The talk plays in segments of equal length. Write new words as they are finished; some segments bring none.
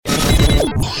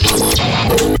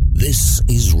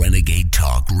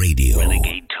Talk Radio.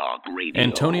 Renegade Talk Radio.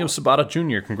 Antonio Sabato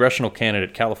Jr., congressional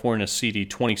candidate, California CD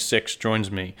 26,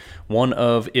 joins me. One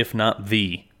of, if not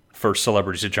the first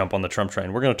celebrities to jump on the Trump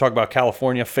train. We're going to talk about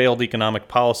California, failed economic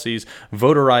policies,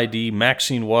 voter ID,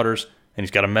 Maxine Waters, and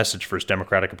he's got a message for his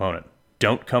Democratic opponent.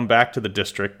 Don't come back to the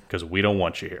district because we don't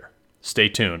want you here. Stay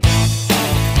tuned.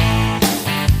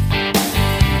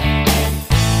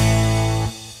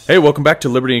 Hey, welcome back to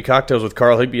Liberty and Cocktails with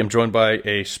Carl Higbee. I'm joined by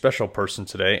a special person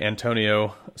today,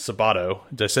 Antonio Sabato.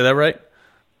 Did I say that right?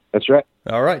 That's right.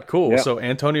 All right, cool. Yeah. So,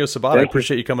 Antonio Sabato, I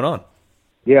appreciate you coming on.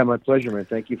 Yeah, my pleasure, man.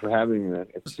 Thank you for having me, man.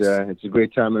 It's a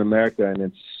great time in America, and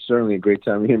it's certainly a great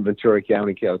time here in Ventura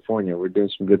County, California. We're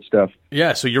doing some good stuff.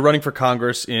 Yeah, so you're running for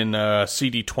Congress in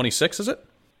CD 26, is it?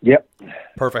 Yep.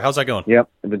 Perfect. How's that going? Yep,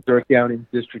 in Ventura County,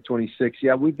 District 26.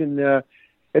 Yeah, we've been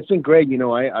it's been great. You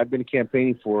know, I've been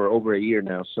campaigning for over a year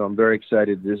now, so I'm very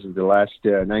excited. This is the last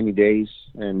 90 days,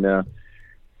 and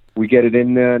we get it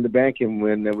in the bank, and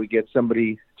when we get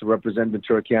somebody to represent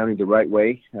Ventura County the right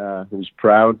way, who's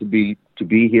proud to be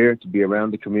here, to be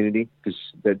around the community, because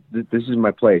this is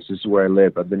my place. This is where I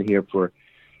live. I've been here for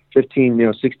 16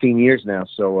 years now,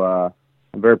 so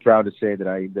I'm very proud to say that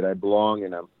I belong,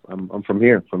 and I'm from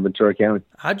here, from Ventura County.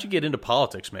 How'd you get into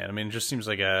politics, man? I mean, it just seems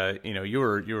like you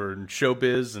were in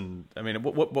showbiz, and I mean,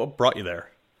 what brought you there?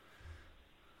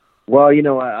 Well, you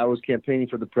know, I was campaigning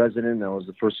for the president. I was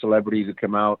the first celebrity to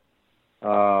come out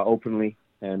openly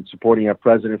and supporting our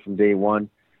president from day one.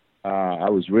 I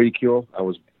was ridiculed. I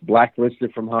was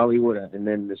blacklisted from Hollywood, and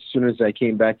then as soon as I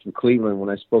came back from Cleveland, when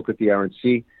I spoke at the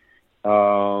RNC,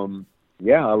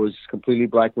 I was completely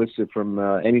blacklisted from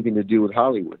anything to do with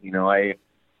Hollywood. You know,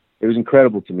 it was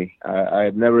incredible to me. I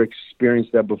had never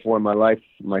experienced that before in my life.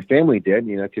 My family did,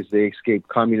 you know, because they escaped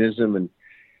communism and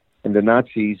the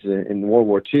Nazis in World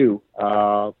War II.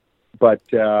 But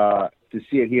to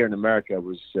see it here in America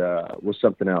was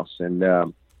something else, and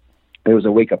it was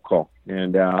a wake-up call.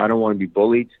 And I don't want to be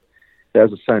bullied. That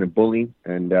was a sign of bullying.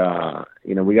 And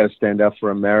we got to stand up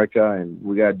for America, and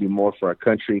we got to do more for our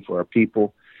country, for our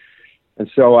people. And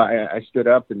so I stood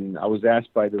up, and I was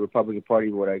asked by the Republican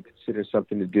Party what I consider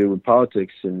something to do with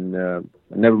politics, and I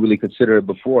never really considered it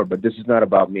before. But this is not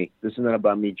about me. This is not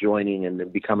about me joining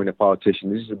and becoming a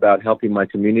politician. This is about helping my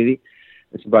community.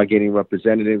 It's about getting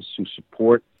representatives who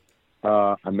support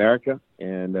America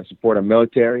and support our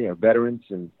military, our veterans,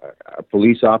 and our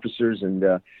police officers. And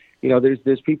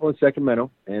there's people in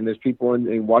Sacramento, and there's people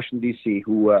in Washington, D.C.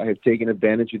 who have taken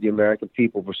advantage of the American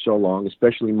people for so long,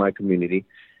 especially in my community.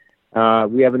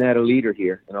 We haven't had a leader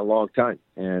here in a long time.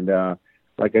 And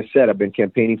like I said, I've been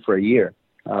campaigning for a year,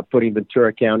 putting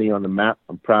Ventura County on the map.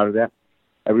 I'm proud of that.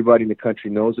 Everybody in the country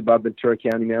knows about Ventura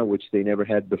County now, which they never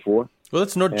had before. Well,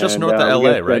 that's just north of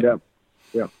L.A., right?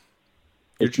 Yeah.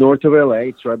 It's north of L.A.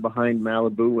 It's right behind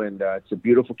Malibu, and it's a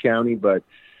beautiful county. But,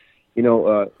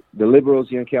 the liberals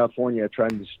here in California are trying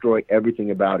to destroy everything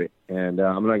about it. And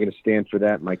I'm not going to stand for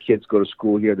that. My kids go to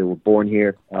school here. They were born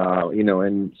here,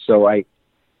 and so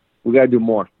we got to do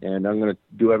more, and I'm going to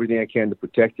do everything I can to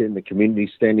protect it, and the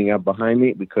community standing up behind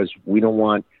me, because we don't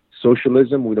want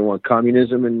socialism, we don't want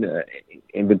communism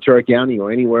in Ventura County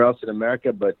or anywhere else in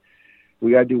America, but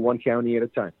we got to do one county at a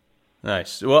time.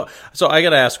 Nice. Well, so I got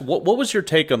to ask, what was your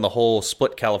take on the whole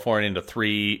split California into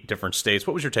 3 different states?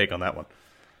 What was your take on that one?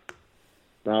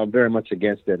 I'm very much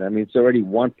against it. I mean, it's already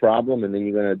one problem, and then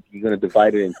you're gonna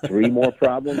divide it in 3 more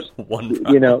problems. One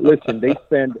problem. Listen,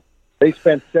 they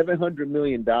spend $700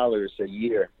 million a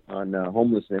year on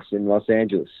homelessness in Los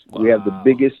Angeles. Wow. We have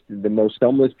the most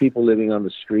homeless people living on the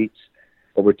streets,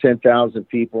 over 10,000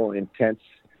 people in tents.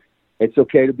 It's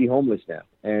okay to be homeless now,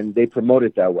 and they promote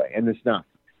it that way, and it's not.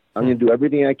 I'm going to do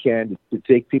everything I can to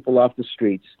take people off the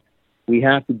streets. We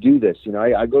have to do this.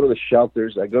 I go to the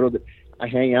shelters. I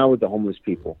hang out with the homeless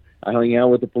people. I hang out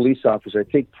with the police officers.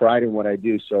 I take pride in what I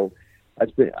do. So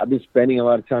I've been spending a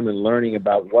lot of time and learning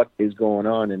about what is going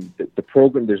on, and the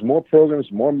program. There's more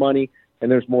programs, more money,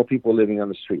 and there's more people living on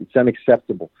the street. It's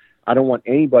unacceptable. I don't want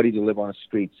anybody to live on the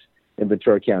streets in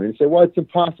Ventura County. And say, well, it's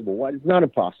impossible. Well, it's not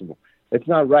impossible. It's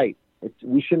not right.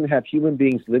 We shouldn't have human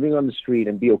beings living on the street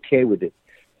and be okay with it.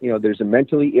 There's a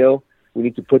mentally ill. We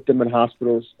need to put them in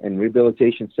hospitals and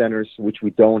rehabilitation centers, which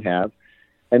we don't have.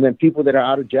 And then people that are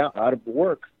out of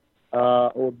work,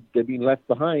 or they're being left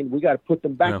behind, we got to put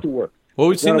them back to work. Well,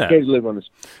 we've seen that. Okay to live on this.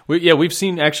 We've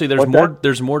seen actually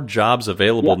there's more jobs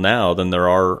available now than there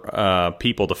are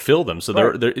people to fill them. So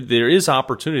there is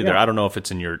opportunity there. I don't know if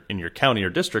it's in your county or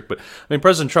district, but I mean,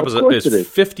 President Trump is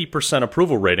 50%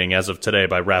 approval rating as of today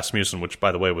by Rasmussen, which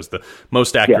by the way was the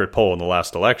most accurate poll in the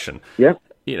last election. Yeah.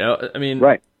 I mean,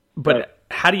 right. But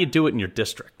how do you do it in your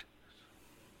district?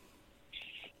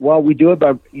 Well, we do it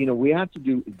by, we have to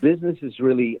do, business is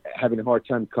really having a hard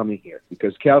time coming here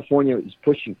because California is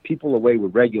pushing people away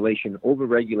with regulation,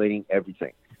 over-regulating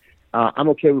everything. I'm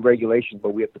okay with regulation,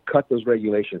 but we have to cut those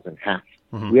regulations in half.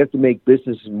 Mm-hmm. We have to make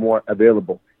businesses more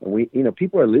available. And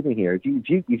people are living here.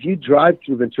 If you drive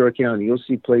through Ventura County, you'll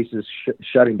see places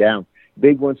shutting down,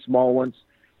 big ones, small ones.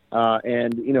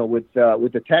 With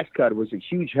the tax cut, it was a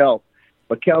huge help.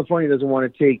 But California doesn't want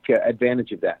to take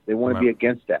advantage of that. They want to be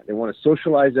against that. They want to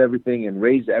socialize everything and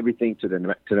raise everything to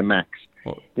the max.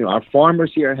 Well, our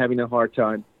farmers here are having a hard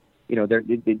time.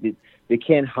 They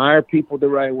can't hire people the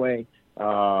right way.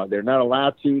 They're not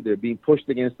allowed to. They're being pushed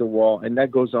against the wall, and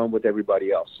that goes on with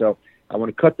everybody else. So I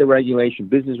want to cut the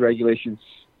business regulations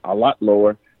a lot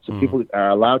lower, so people are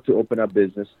allowed to open up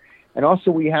business. And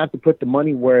also, we have to put the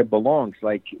money where it belongs.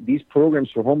 Like these programs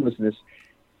for homelessness,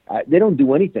 they don't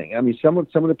do anything. I mean, some of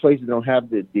the places don't have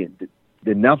the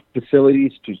enough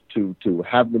facilities to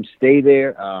have them stay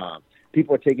there.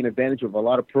 People are taking advantage of a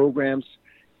lot of programs.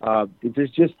 There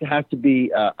just has to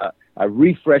be a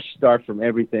refresh start from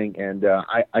everything. And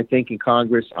I think in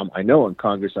Congress, I know in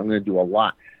Congress, I'm going to do a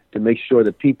lot to make sure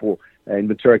that people in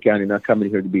Ventura County are not coming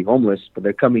here to be homeless, but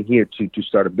they're coming here to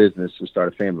start a business, to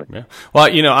start a family. Yeah. Well,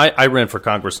 I ran for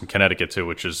Congress in Connecticut too,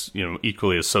 which is,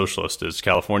 equally as socialist as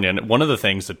California. And one of the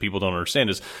things that people don't understand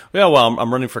is,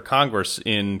 I'm running for Congress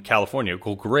in California.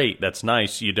 Well, great. That's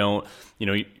nice.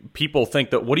 People think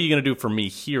that what are you going to do for me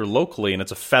here locally? And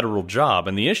it's a federal job.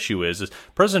 And the issue is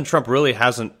President Trump really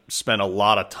hasn't spent a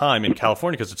lot of time in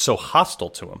California because it's so hostile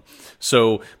to him.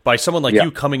 So by someone like you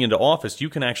coming into office, you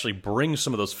can actually bring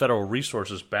some of those federal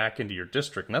resources back into your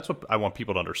district. And that's what I want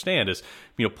people to understand is,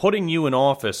 putting you in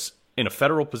office in a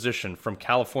federal position from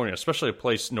California, especially a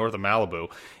place north of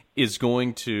Malibu, is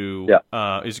going to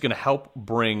help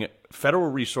bring federal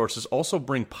resources, also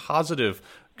bring positive,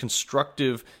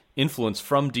 constructive influence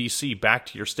from D.C. back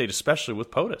to your state, especially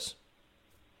with POTUS.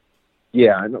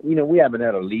 Yeah, we haven't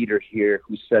had a leader here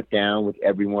who sat down with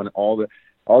everyone, all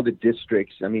the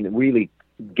districts. I mean, really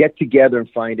get together and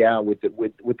find out with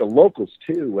the locals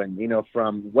too, and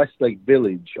from Westlake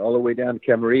Village all the way down to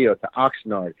Camarillo to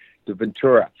Oxnard to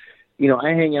Ventura. I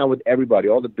hang out with everybody,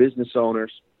 all the business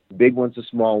owners, big ones and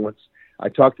small ones. I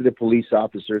talk to the police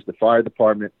officers, the fire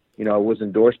department. I was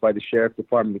endorsed by the sheriff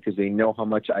department because they know how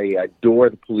much I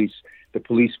adore the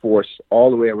police force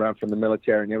all the way around, from the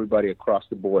military and everybody across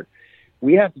the board.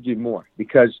 We have to do more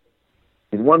because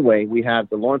in one way we have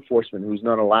the law enforcement who's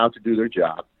not allowed to do their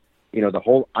job, the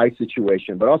whole ICE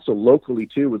situation, but also locally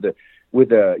too with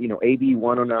the AB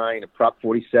 109 and Prop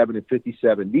 47 and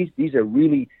 57. These are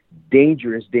really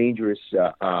dangerous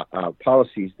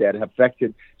policies that have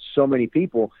affected so many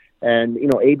people. And,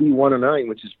 AB 109,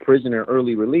 which is prisoner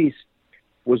early release,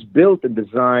 was built and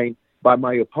designed by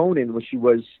my opponent when she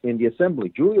was in the assembly.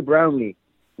 Julia Brownlee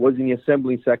was in the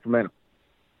assembly in Sacramento.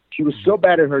 She was so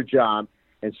bad at her job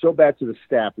and so bad to the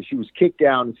staff that she was kicked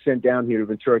out and sent down here to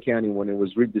Ventura County when it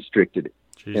was redistricted.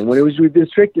 Jesus. And when it was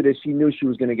redistricted, she knew she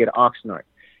was going to get Oxnard.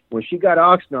 When she got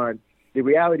Oxnard, the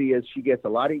reality is she gets a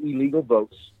lot of illegal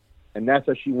votes, and that's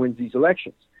how she wins these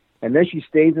elections. And then she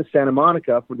stays in Santa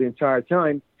Monica for the entire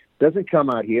time, doesn't come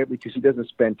out here because she doesn't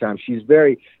spend time. She's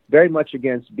very, very much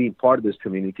against being part of this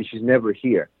community because she's never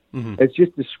here. Mm-hmm. It's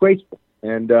just disgraceful.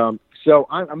 And so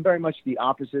I'm very much the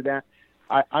opposite of that.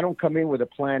 I don't come in with a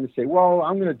plan to say, well,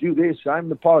 I'm going to do this. I'm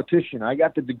the politician. I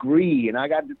got the degree, and I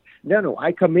got the... No.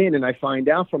 I come in and I find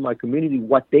out from my community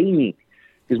what they need.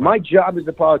 Because my job as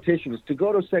a politician is to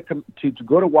go to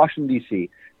go to Washington,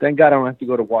 D.C. Thank God I don't have to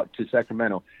go to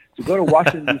Sacramento. To go to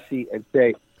Washington, D.C. and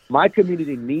say, my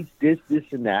community needs this, this,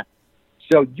 and that.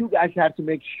 So you guys have to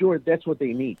make sure that's what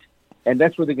they need, and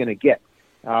that's what they're going to get.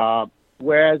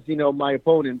 Whereas, my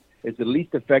opponent is the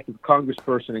least effective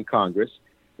congressperson in Congress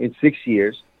in 6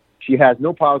 years. She has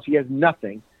no policy, she has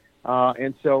nothing.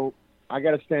 And so I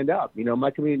got to stand up.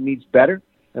 My community needs better,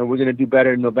 and we're going to do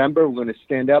better in November. We're going to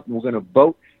stand up, and we're going to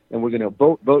vote, and we're going to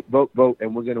vote,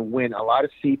 and we're going to win a lot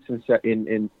of seats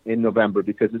in November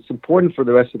because it's important for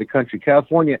the rest of the country.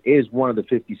 California is one of the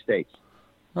 50 states.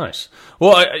 Nice.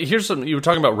 Well, here's something. You were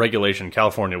talking about regulation.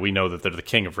 California, we know that they're the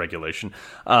king of regulation.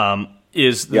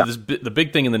 The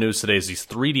big thing in the news today is these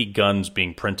 3D guns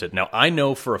being printed. Now, I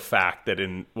know for a fact that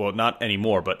not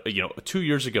anymore, but 2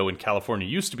 years ago in California,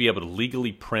 you used to be able to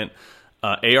legally print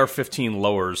AR-15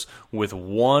 lowers with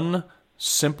one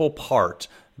simple part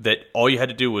that all you had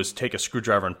to do was take a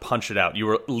screwdriver and punch it out. You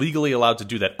were legally allowed to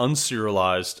do that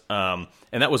unserialized, and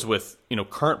that was with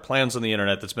current plans on the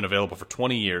internet that's been available for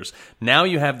 20 years. Now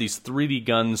you have these 3D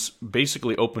guns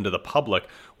basically open to the public.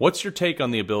 What's your take on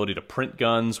the ability to print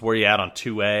guns? Where are you at on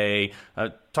 2A?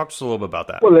 Talk to us a little bit about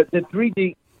that. Well, the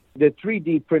the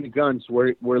 3D printed guns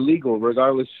were legal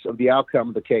regardless of the outcome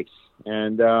of the case,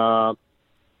 and the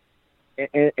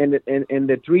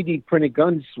 3D printed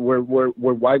guns were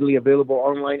widely available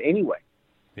online anyway.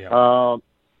 Yeah.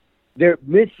 They're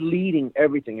misleading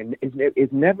everything, and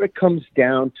it never comes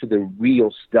down to the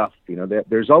real stuff.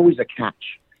 There's always a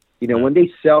catch. When they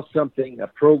sell something, a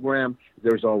program,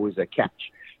 there's always a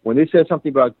catch. When they say something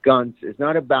about guns, it's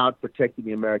not about protecting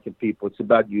the American people. It's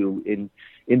about you in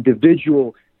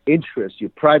individual interests,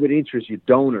 your private interests, your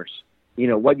donors,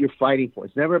 what you're fighting for.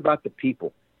 It's never about the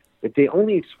people. If they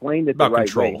only explained it the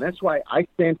right way. And that's why I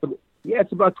stand for,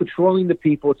 it's about controlling the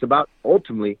people. It's about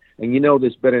ultimately, and you know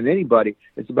this better than anybody,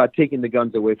 it's about taking the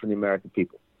guns away from the American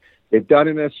people. They've done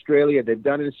it in Australia. They've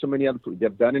done it in so many other places.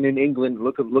 They've done it in England.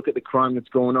 Look at the crime that's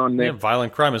going on there. Yeah,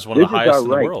 violent crime is one of the highest in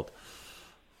the world.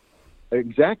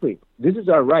 Exactly. This is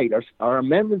our right. Our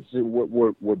amendments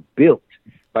were built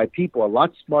by people a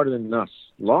lot smarter than us,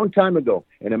 long time ago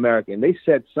in America. And they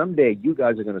said, someday you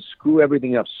guys are going to screw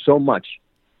everything up so much.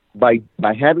 By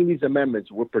having these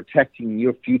amendments, we're protecting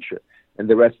your future and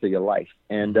the rest of your life.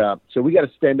 And so we got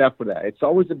to stand up for that. It's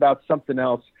always about something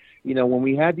else. When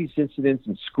we had these incidents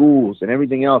in schools and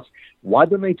everything else, why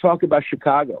don't they talk about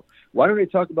Chicago? Why don't they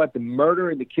talk about the murder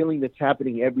and the killing that's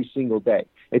happening every single day?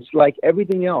 It's like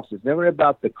everything else. It's never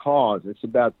about the cause. It's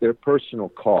about their personal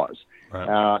cause.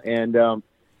 Right.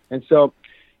 And so,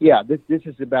 yeah, this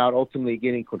is about ultimately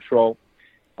getting control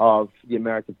of the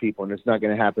American people, and it's not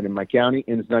going to happen in my county,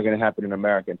 and it's not going to happen in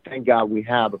America. And thank God we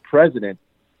have a president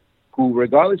who,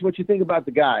 regardless of what you think about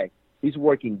the guy, he's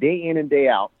working day in and day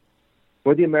out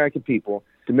for the American people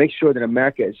to make sure that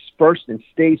America is first and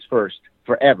stays first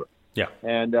forever. Yeah.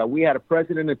 And we had a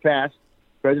president in the past,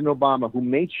 President Obama, who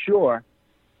made sure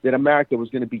that America was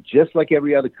going to be just like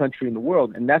every other country in the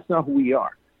world, and that's not who we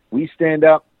are. We stand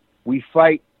up, we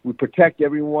fight, we protect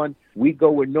everyone, we go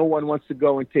where no one wants to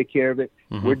go and take care of it.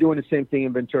 Mm-hmm. We're doing the same thing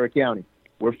in Ventura County.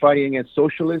 We're fighting against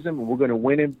socialism, and we're going to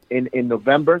win in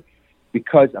November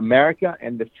because America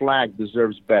and the flag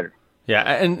deserves better. Yeah,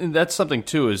 and that's something,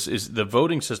 too, is the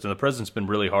voting system. The president's been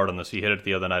really hard on this. He hit it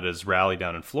the other night at his rally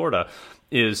down in Florida,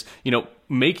 is,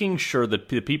 making sure that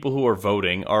the people who are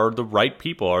voting are the right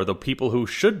people, are the people who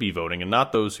should be voting and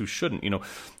not those who shouldn't.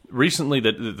 Recently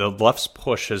the left's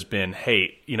push has been,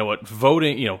 hey,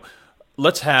 voting,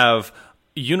 let's have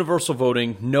universal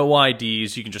voting, no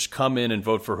IDs. You can just come in and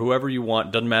vote for whoever you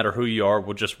want. Doesn't matter who you are.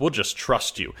 We'll just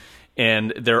trust you.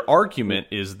 And their argument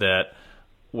is that,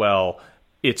 well,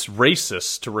 it's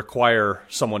racist to require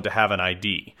someone to have an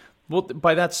ID. Well,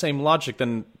 by that same logic,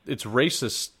 then it's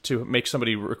racist to make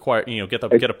somebody require, get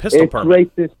a pistol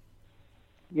permit. It's racist.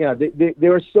 Yeah, they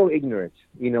are so ignorant.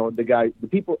 The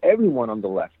people, everyone on the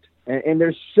left, and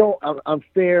they're so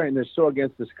unfair, and they're so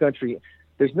against this country.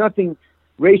 There's nothing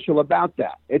racial about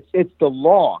that. It's the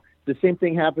law. The same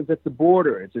thing happens at the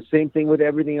border. It's the same thing with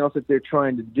everything else that they're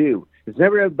trying to do. It's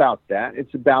never about that.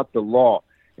 It's about the law.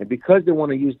 And because they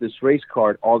want to use this race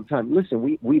card all the time,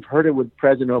 listen, we've heard it with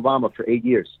President Obama for 8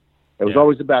 years. It was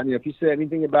always about, if you said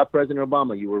anything about President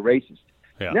Obama, you were racist.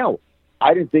 Yeah. No,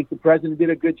 I didn't think the president did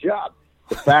a good job.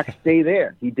 The facts stay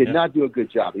there. He did not do a good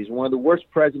job. He's one of the worst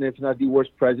presidents, if not the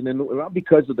worst president, not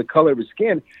because of the color of his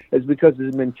skin, it's because of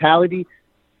his mentality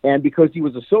and because he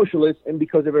was a socialist and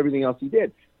because of everything else he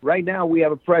did. Right now, we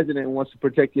have a president who wants to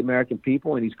protect the American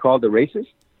people, and he's called a racist.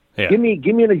 Yeah. Give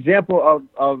me an example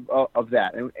of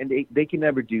that, and they can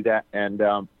never do that.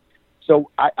 And so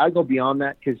I go beyond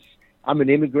that because I'm an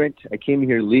immigrant. I came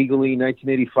here legally in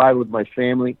 1985 with my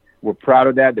family. We're proud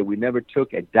of that we never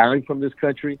took a dime from this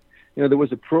country. There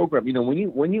was a program.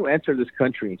 When you enter this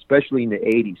country, especially in the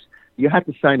 80s, you had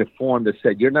to sign a form that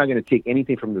said you're not going to take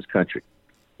anything from this country,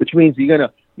 which means you're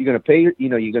gonna pay your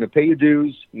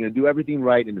dues. You're gonna do everything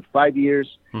right. And in 5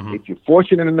 years, if you're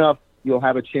fortunate enough, you'll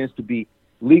have a chance to be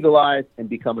legalized and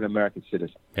become an American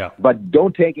citizen. Yeah. But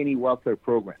don't take any welfare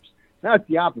programs. Now it's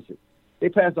the opposite. They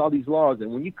pass all these laws,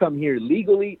 and when you come here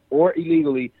legally or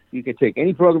illegally, you can take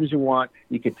any programs you want.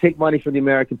 You can take money from the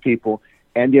American people,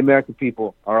 and the American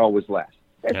people are always last.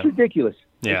 That's ridiculous.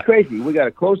 Yeah. It's crazy. We got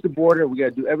to close the border. We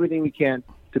got to do everything we can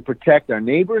to protect our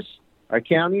neighbors, our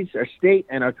counties, our state,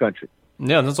 and our country.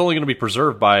 Yeah, and that's only going to be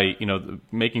preserved by,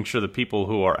 making sure the people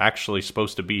who are actually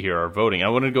supposed to be here are voting. I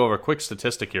want to go over a quick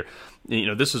statistic here.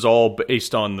 This is all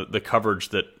based on the coverage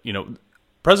that,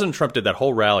 President Trump did that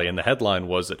whole rally, and the headline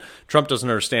was that Trump doesn't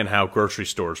understand how grocery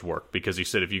stores work because he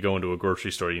said if you go into a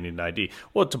grocery store, you need an ID.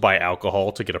 Well, to buy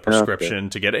alcohol, to get a prescription,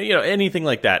 to get anything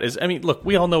like that look,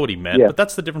 we all know what he meant, but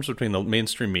that's the difference between the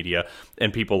mainstream media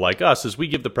and people like us is we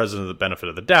give the president the benefit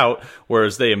of the doubt,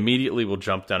 whereas they immediately will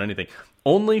jump down anything.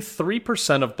 Only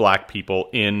 3% of black people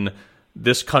in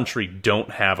this country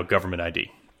don't have a government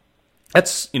ID.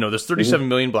 That's, there's 37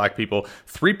 million black people.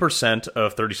 3%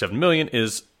 of 37 million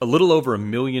is a little over a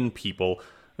million people.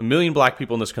 A million black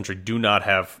people in this country do not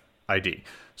have ID.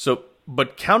 So,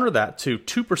 but counter that to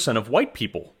 2% of white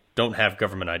people don't have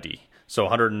government ID. So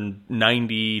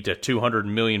 190 to 200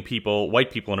 million people,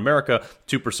 white people in America,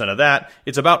 2% of that.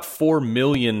 It's about 4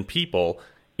 million people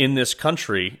in this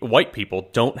country, white people,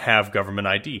 don't have government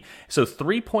ID. So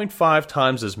 3.5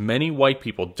 times as many white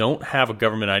people don't have a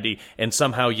government ID, and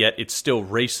somehow yet it's still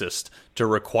racist to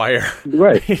require.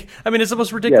 Right. I mean, it's the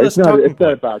most ridiculous it's talking point.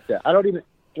 Not about that. I don't even,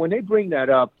 when they bring that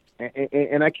up,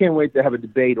 and I can't wait to have a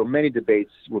debate or many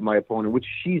debates with my opponent, which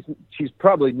she's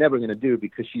probably never going to do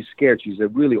because she's scared. She's a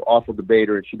really awful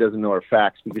debater and she doesn't know her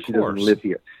facts because she doesn't live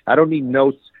here. I don't need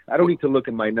notes. I don't need to look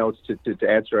at my notes to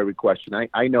answer every question.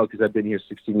 I know because I've been here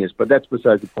 16 years, but that's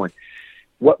besides the point.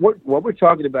 What we're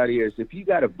talking about here is if you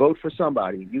got to vote for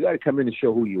somebody, you got to come in and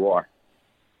show who you are.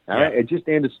 All right, and just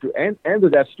end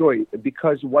of that story,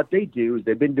 because what they do is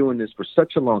they've been doing this for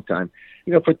such a long time.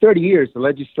 For 30 years, the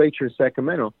legislature in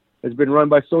Sacramento has been run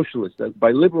by socialists,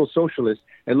 by liberal socialists,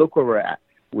 and look where we're at.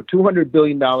 We're $200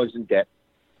 billion in debt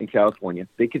in California.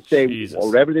 They could say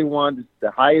whatever they want. It's the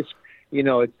highest,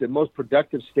 it's the most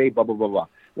productive state, blah, blah, blah, blah.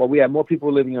 Well, we have more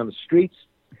people living on the streets.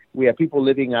 We have people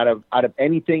living out of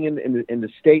anything in the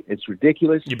state. It's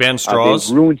ridiculous. You ban straws?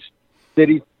 They've ruined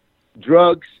cities,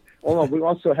 drugs. Oh, we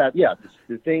also have,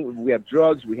 the thing, we have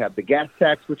drugs. We have the gas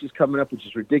tax, which is coming up, which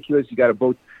is ridiculous. You got to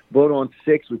vote on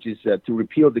 6, which is to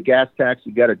repeal the gas tax.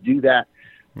 You got to do that.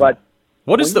 But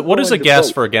what is the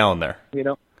gas for a gallon there?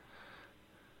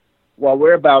 Well,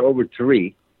 we're about over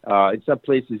 3. In some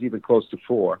places, even close to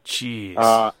 4.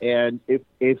 Jeez. And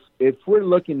if we're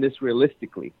looking this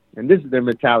realistically, and this is their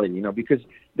mentality, because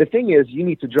the thing is, you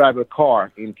need to drive a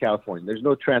car in California. There's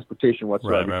no transportation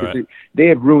whatsoever. Right. They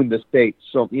have ruined the state.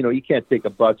 So, you can't take a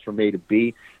bus from A to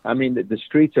B. I mean, the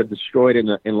streets are destroyed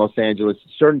in Los Angeles.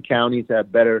 Certain counties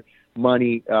have better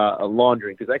money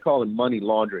laundering, because I call it money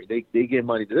laundering. They give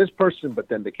money to this person, but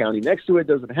then the county next to it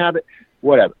doesn't have it,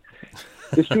 whatever.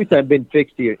 The streets have been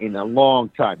fixed here in a long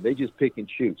time. They just pick and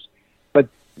choose. But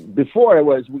before it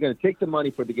was, we're going to take the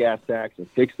money for the gas tax and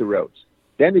fix the roads.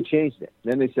 Then they changed it.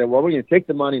 Then they said, well, we're going to take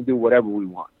the money and do whatever we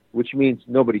want, which means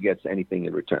nobody gets anything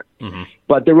in return. Mm-hmm.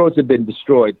 But the roads have been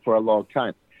destroyed for a long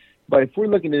time. But if we're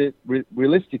looking at it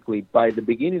realistically, by the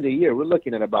beginning of the year, we're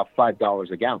looking at about $5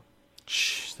 a gallon.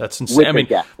 That's insane. I mean,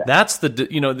 that's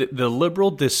the liberal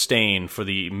disdain for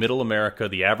the middle America,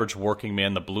 the average working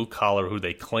man, the blue collar, who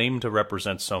they claim to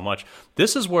represent so much.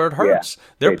 This is where it hurts.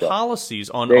 Their policies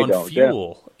on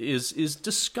fuel is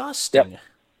disgusting.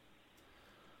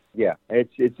 Yeah,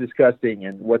 it's disgusting,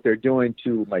 and what they're doing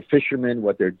to my fishermen,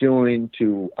 what they're doing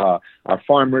to our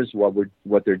farmers,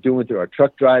 what they're doing to our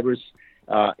truck drivers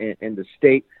in the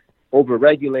state,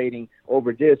 over-regulating,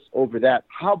 over this, over that.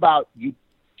 How about you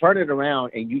turn it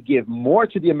around and you give more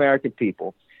to the American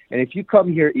people? And if you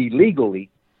come here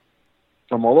illegally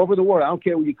from all over the world, I don't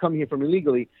care where you come here from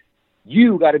illegally,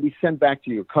 you got to be sent back to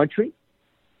your country.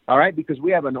 All right, because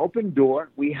we have an open door.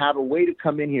 We have a way to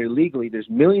come in here legally. There's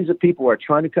millions of people who are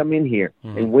trying to come in here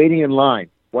and waiting in line.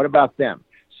 What about them?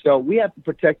 So we have to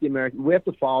protect the American. We have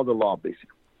to follow the law,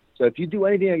 basically. So if you do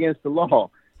anything against the law,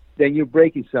 then you're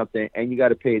breaking something, and you got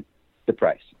to pay the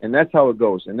price. And that's how it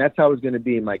goes. And that's how it's going to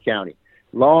be in my county.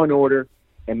 Law and order,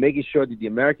 and making sure that the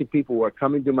American people who are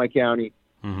coming to my county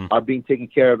are being taken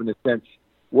care of in a sense.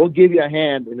 We'll give you a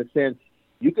hand in a sense.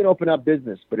 You can open up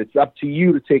business, but it's up to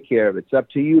you to take care of it. It's up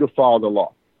to you to follow the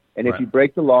law. And if you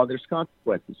break the law, there's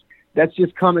consequences. That's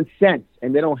just common sense.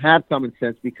 And they don't have common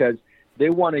sense because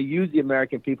they want to use the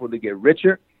American people to get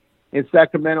richer in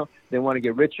Sacramento. They want to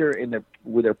get richer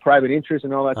with their private interests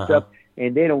and all that stuff.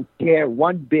 And they don't care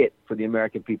one bit for the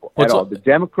American people at all. The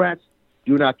Democrats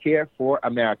do not care for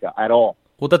America at all.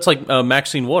 Well, that's like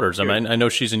Maxine Waters. I mean, I know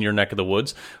she's in your neck of the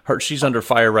woods. She's under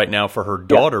fire right now for her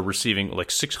daughter receiving like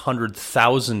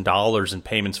 $600,000 in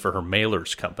payments for her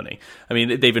mailers company. I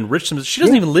mean, they've enriched them. She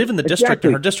doesn't even live in the district,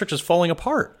 and her district is falling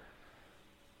apart.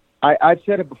 I've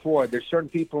said it before. There's certain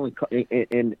people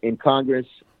in Congress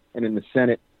and in the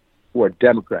Senate who are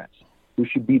Democrats who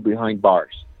should be behind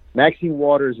bars. Maxine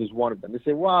Waters is one of them. They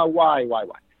say, well, why?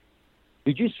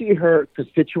 Did you see her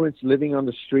constituents living on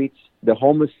the streets? The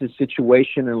homelessness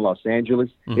situation in Los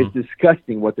Angeles is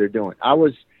disgusting what they're doing. I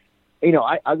go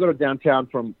to downtown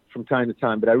from time to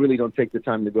time, but I really don't take the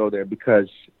time to go there because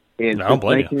since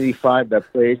 1985,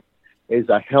 that place is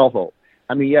a hellhole.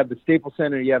 I mean, you have the Staples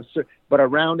Center, but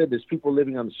around it, there's people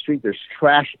living on the street. There's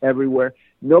trash everywhere.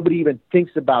 Nobody even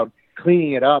thinks about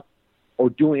cleaning it up or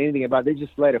doing anything about it. They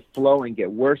just let it flow and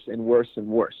get worse and worse and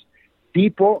worse.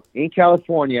 people in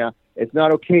California, it's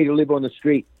not okay to live on the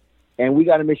street. And we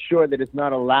got to make sure that it's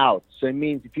not allowed. So it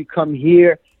means if you come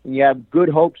here and you have good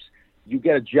hopes, you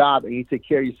get a job and you take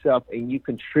care of yourself and you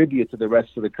contribute to the rest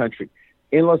of the country.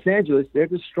 In Los Angeles, they're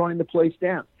destroying the place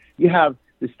down. You have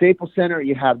the Staples Center,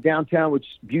 you have downtown, which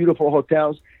is beautiful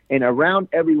hotels, and around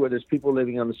everywhere, there's people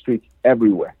living on the streets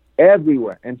everywhere.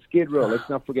 And Skid Row, let's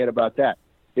not forget about that.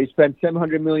 They spent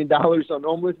 $700 million on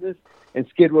homelessness, and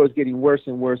Skid Row is getting worse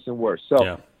and worse and worse.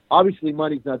 So obviously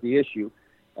money's not the issue,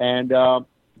 and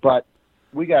but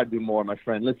we got to do more, my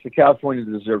friend. Listen, California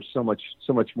deserves so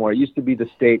much more. It used to be the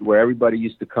state where everybody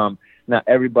used to come. Now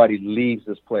everybody leaves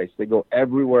this place. They go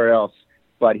everywhere else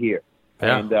but here.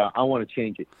 Yeah. And I want to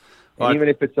change it. Well, even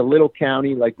if it's a little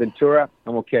county like Ventura,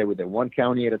 I'm okay with it. One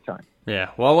county at a time.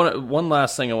 Yeah. Well, one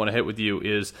last thing I want to hit with you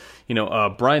is,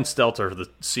 Brian Stelter, the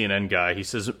CNN guy, he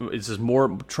says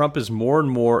Trump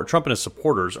and his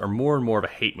supporters are more and more of a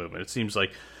hate movement. It seems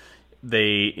like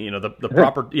they, the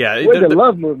proper, we're the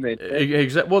love movement.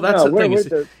 Exactly. Well, that's the thing.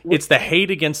 It's the hate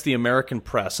against the American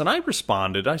press. And I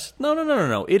responded. I said,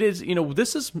 no. It is,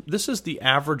 this is the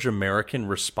average American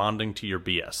responding to your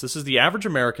BS. This is the average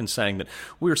American saying that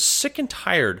we're sick and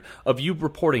tired of you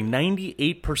reporting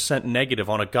 98% negative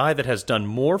on a guy that has done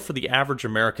more for the average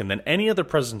American than any other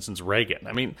president since Reagan.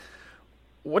 I mean,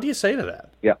 what do you say to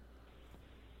that? Yeah.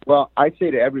 Well, I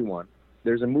say to everyone,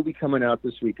 there's a movie coming out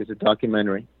this week. It's a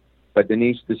documentary by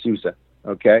Dinesh D'Souza,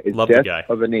 okay? It's Love Death the guy.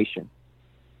 of a Nation.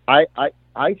 I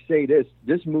say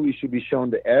this movie should be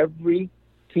shown to every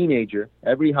teenager,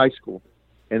 every high school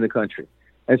in the country,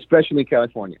 especially in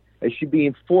California. They should be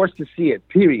enforced to see it,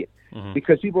 period. Mm-hmm.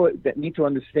 Because people that need to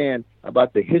understand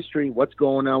about the history, what's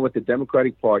going on with the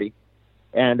Democratic Party,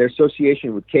 and their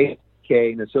association with KK,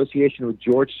 and association with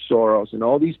George Soros, and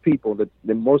all these people that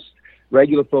the most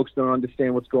regular folks don't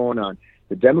understand what's going on.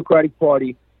 The Democratic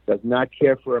Party does not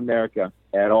care for America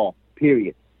at all,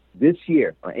 period. This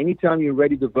year, or anytime you're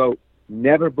ready to vote,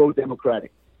 never vote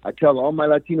Democratic. I tell all my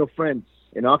Latino friends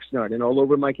in Oxnard and all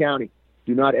over my county,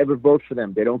 do not ever vote for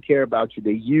them. They don't care about you.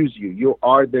 They use you. You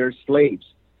are their slaves.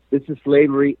 This is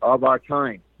slavery of our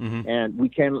time, and we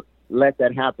can't let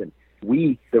that happen.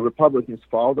 We, the Republicans,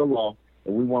 follow the law,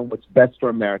 and we want what's best for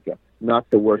America, not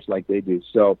the worst like they do.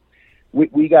 So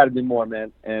we got to do more,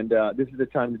 man, and this is the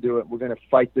time to do it. We're going to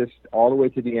fight this all the way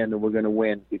to the end, and we're going to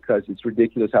win, because it's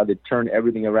ridiculous how they turn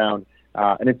everything around,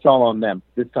 and it's all on them.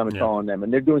 This time it's all on them.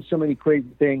 And they're doing so many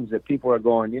crazy things that people are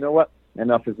going, you know what?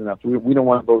 Enough is enough. We don't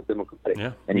want to vote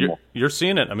Democratic anymore. You're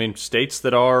seeing it. I mean, states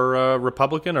that are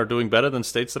Republican are doing better than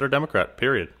states that are Democrat,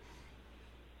 period.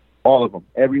 All of them.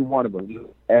 Every one of them.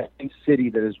 Every city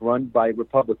that is run by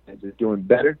Republicans is doing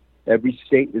better. Every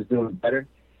state is doing better.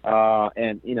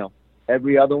 And,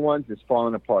 every other one is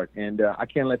falling apart. And I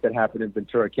can't let that happen in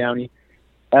Ventura County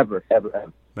ever.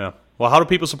 Yeah. Well, how do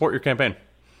people support your campaign?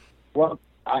 Well,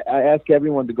 I ask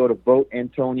everyone to go to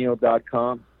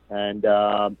voteantonio.com. And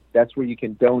that's where you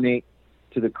can donate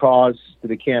to the cause, to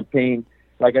the campaign.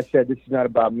 Like I said, this is not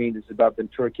about me. This is about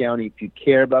Ventura County. If you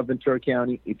care about Ventura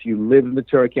County, if you live in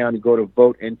Ventura County, go to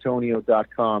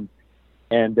voteantonio.com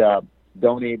and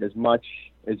donate as much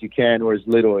as you can or as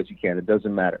little as you can. It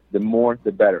doesn't matter. The more,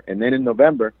 the better. And then in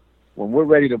November, when we're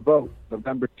ready to vote,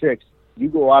 November 6th, you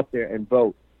go out there and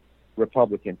vote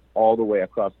Republican all the way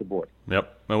across the board.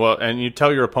 Yep. Well, and you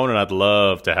tell your opponent I'd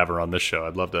love to have her on this show.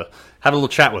 I'd love to have a little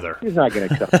chat with her. She's not going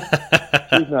to come.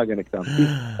 She's not going to come.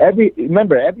 Every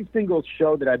single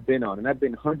show that I've been on, and I've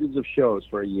been hundreds of shows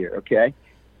for a year, okay?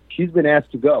 She's been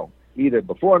asked to go, either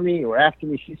before me or after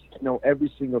me. She's said no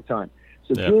every single time.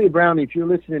 So, Julia Brownlee, if you're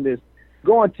listening to this,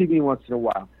 go on TV once in a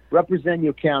while. Represent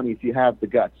your county if you have the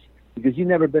guts. Because you've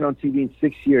never been on TV in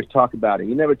 6 years, talk about it.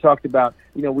 You never talked about,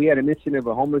 we had an incident of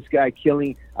a homeless guy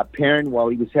killing a parent while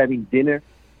he was having dinner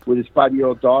with his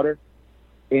 5-year-old daughter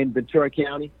in Ventura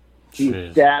County. He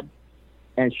was stabbed,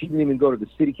 and she didn't even go to the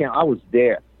city council. I was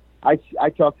there. I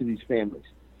talked to these families,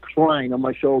 crying on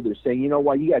my shoulders, saying, you know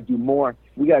what, you got to do more.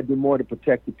 We got to do more to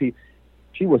protect the people.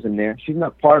 She wasn't there. She's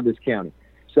not part of this county.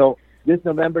 So this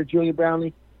November, Julia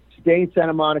Brownlee, stay in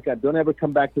Santa Monica. Don't ever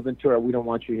come back to Ventura. We don't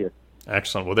want you here.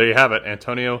 Excellent. Well, there you have it.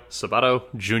 Antonio Sabato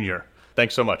Jr.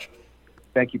 Thanks so much.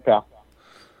 Thank you, pal.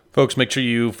 Folks, make sure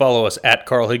you follow us at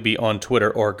Carl Higbie on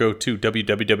Twitter or go to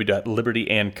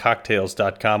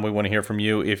www.libertyandcocktails.com. We want to hear from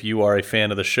you. If you are a fan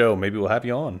of the show, maybe we'll have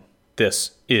you on.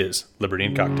 This is Liberty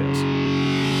and Cocktails.